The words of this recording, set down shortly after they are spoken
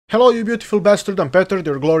Hello you beautiful bastard, I'm Petard,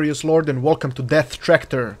 your glorious lord, and welcome to Death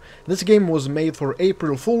Tractor. This game was made for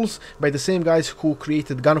April Fools by the same guys who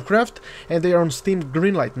created Gunocraft, and they are on Steam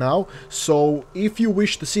Greenlight now, so if you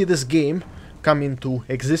wish to see this game come into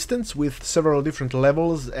existence with several different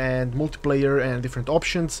levels and multiplayer and different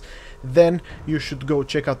options, then you should go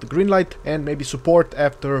check out the Greenlight and maybe support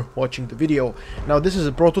after watching the video. Now this is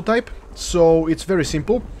a prototype, so it's very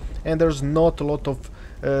simple, and there's not a lot of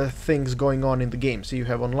things going on in the game. So you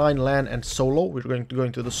have online, LAN, and solo. We're going to go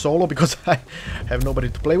into the solo because I have nobody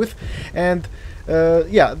to play with. And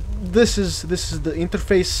yeah, this is the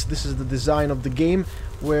interface. This is the design of the game,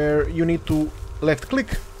 where you need to left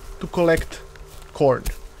click to collect corn.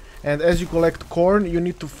 And as you collect corn, you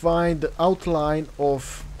need to find the outline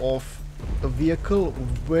of a vehicle.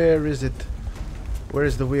 Where is it? Where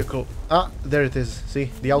is the vehicle? Ah, there it is.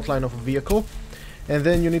 See, the outline of a vehicle. And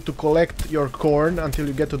then you need to collect your corn until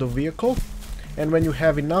you get to the vehicle, and when you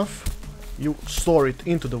have enough you store it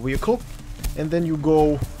into the vehicle, and then you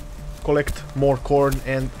go collect more corn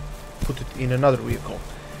and put it in another vehicle.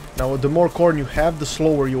 Now the more corn you have, the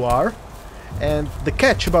slower you are, and the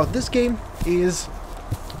catch about this game is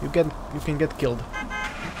you can get killed.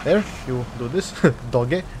 There, you do this.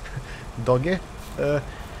 Doggy.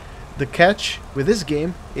 The catch with this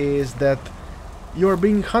game is that you are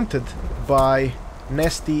being hunted by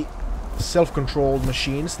nasty self-controlled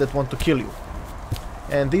machines that want to kill you,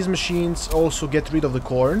 and these machines also get rid of the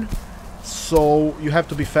corn, so you have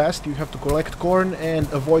to be fast. You have to collect corn and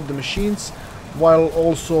avoid the machines, while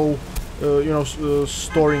also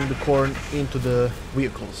storing the corn into the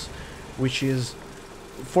vehicles, which is,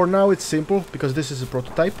 for now it's simple because this is a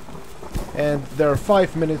prototype, and there are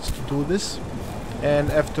 5 minutes to do this, and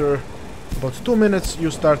after about 2 minutes you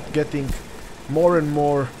start getting more and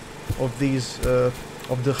more of these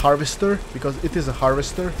of the harvester, because it is a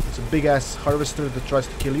harvester. It's a big ass harvester that tries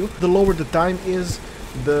to kill you. The lower the time is,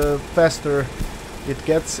 the faster it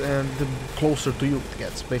gets and the closer to you it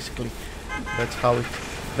gets, basically. That's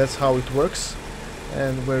how it works.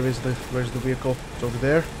 And where's the vehicle? It's over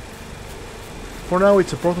there. For now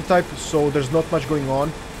it's a prototype, so there's not much going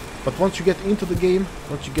on, but once you get into the game,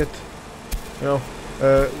 once you get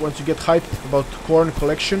hyped about corn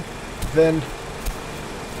collection, then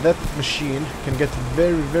that machine can get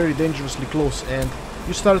very, very dangerously close, and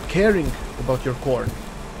you start caring about your corn.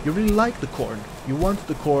 You really like the corn. You want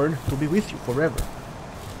the corn to be with you forever.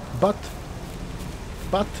 But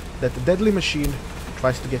that deadly machine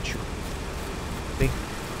tries to get you. See?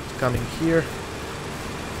 It's coming here.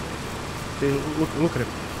 See, look at him.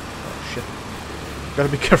 Oh shit. You gotta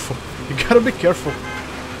be careful. You gotta be careful.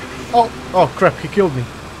 Oh crap, he killed me.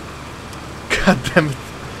 God damn it.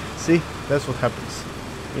 See? That's what happens.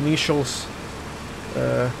 Initials,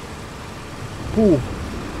 poo.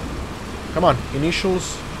 Come on,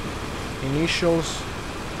 initials,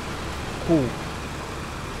 poo,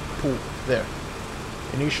 there.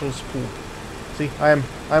 Initials, poo. See,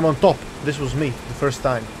 I'm on top. This was me the first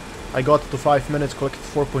time. I got to 5 minutes, collected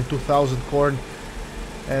 4.2 thousand corn,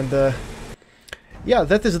 and yeah,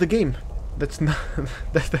 that is the game. That's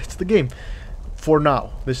the game. For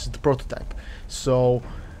now, this is the prototype. So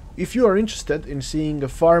if you are interested in seeing a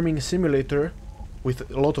farming simulator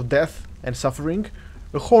with a lot of death and suffering,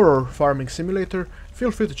 a horror farming simulator,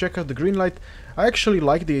 feel free to check out the Greenlight. I actually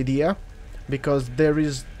like the idea, because there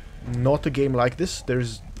is not a game like this.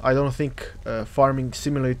 I don't think a farming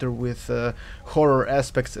simulator with horror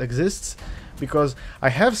aspects exists, because I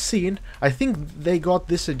have seen, I think they got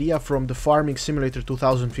this idea from the Farming Simulator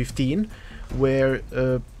 2015, where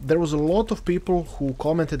there was a lot of people who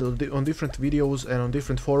commented on different videos and on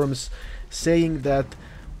different forums saying that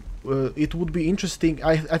it would be interesting.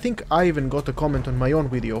 I think I even got a comment on my own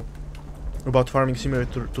video about Farming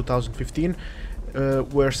Simulator 2015,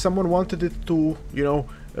 where someone wanted it to,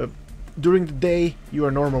 during the day you're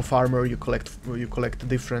a normal farmer, you collect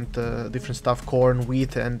different stuff, corn,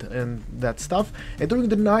 wheat, and that stuff, and during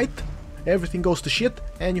the night everything goes to shit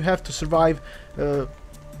and you have to survive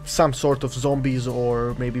some sort of zombies,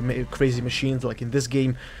 or maybe crazy machines like in this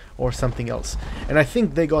game, or something else. And I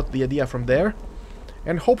think they got the idea from there,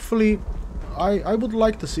 and hopefully I would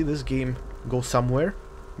like to see this game go somewhere,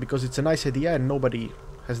 because it's a nice idea and nobody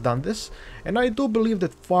has done this, and I do believe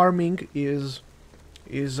that farming is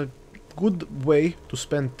a good way to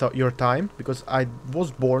spend your time, because I was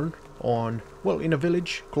born in a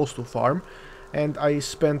village close to a farm, and I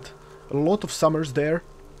spent a lot of summers there,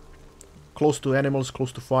 close to animals,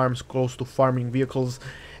 close to farms, close to farming vehicles,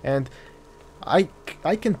 and I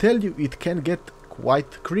can tell you it can get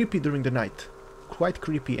quite creepy during the night. Quite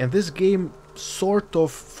creepy. And this game, sort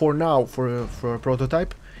of, for now, for a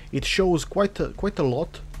prototype, it shows quite a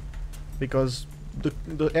lot because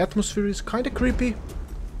the atmosphere is kind of creepy.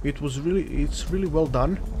 It's really well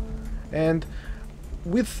done, and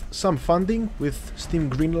with some funding, with Steam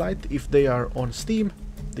Greenlight, if they are on Steam,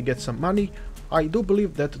 they get some money. I do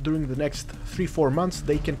believe that during the next 3-4 months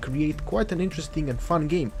they can create quite an interesting and fun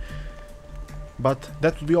game. But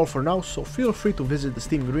that will be all for now, so feel free to visit the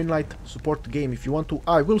Steam Greenlight, support the game if you want to.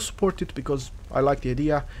 I will support it because I like the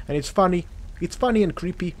idea, and it's funny and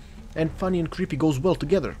creepy, and funny and creepy goes well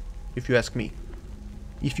together, if you ask me.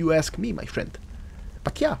 If you ask me, my friend.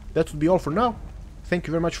 But yeah, that will be all for now. Thank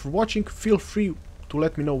you very much for watching. Feel free to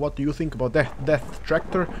let me know what do you think about Death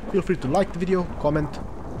Tractor. Feel free to like the video, comment,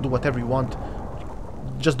 do whatever you want.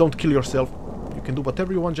 Just don't kill yourself. You can do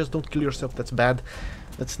whatever you want, just don't kill yourself. That's bad.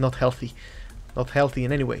 That's not healthy. Not healthy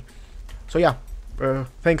in any way. So yeah,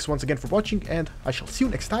 thanks once again for watching, and I shall see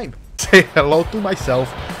you next time. Say hello to myself.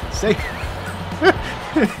 Say...